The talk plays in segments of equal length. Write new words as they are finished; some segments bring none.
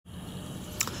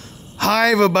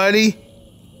Hi everybody!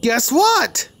 Guess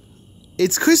what?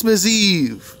 It's Christmas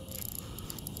Eve.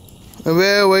 And we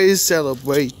always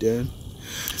celebrate then.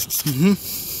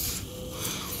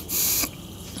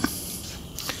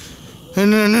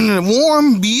 And then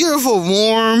warm, beautiful,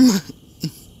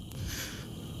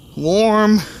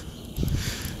 warm.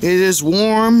 It is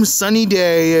warm, sunny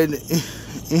day, and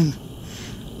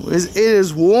it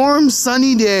is warm,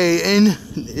 sunny day, and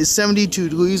it's 72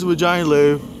 degrees where I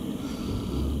live.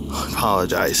 I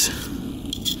apologize.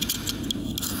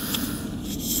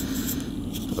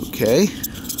 Okay.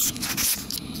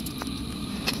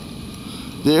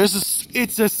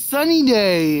 It's a sunny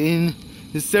day, and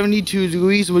it's 72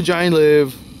 degrees where I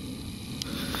live.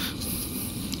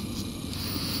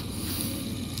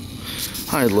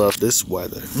 I love this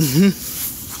weather.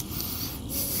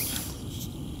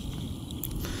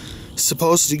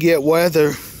 Supposed to get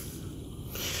weather.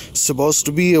 Supposed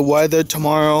to be a weather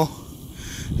tomorrow.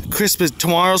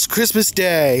 Tomorrow's Christmas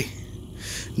Day.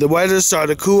 The weather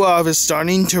started to cool off. It's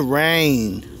starting to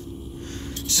rain.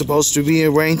 Supposed to be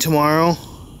a rain tomorrow.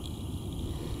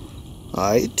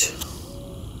 Alright.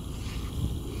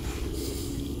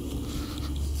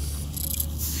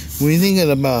 What are you thinking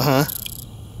about, huh?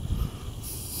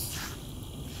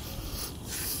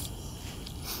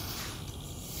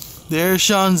 There's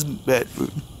Sean's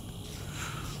bedroom.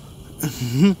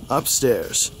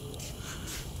 Upstairs.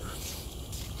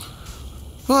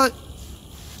 But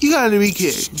you gotta be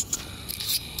kidding.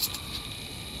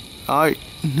 Alright,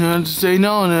 nothing to say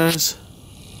no on this.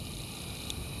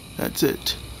 That's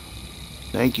it.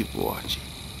 Thank you for watching.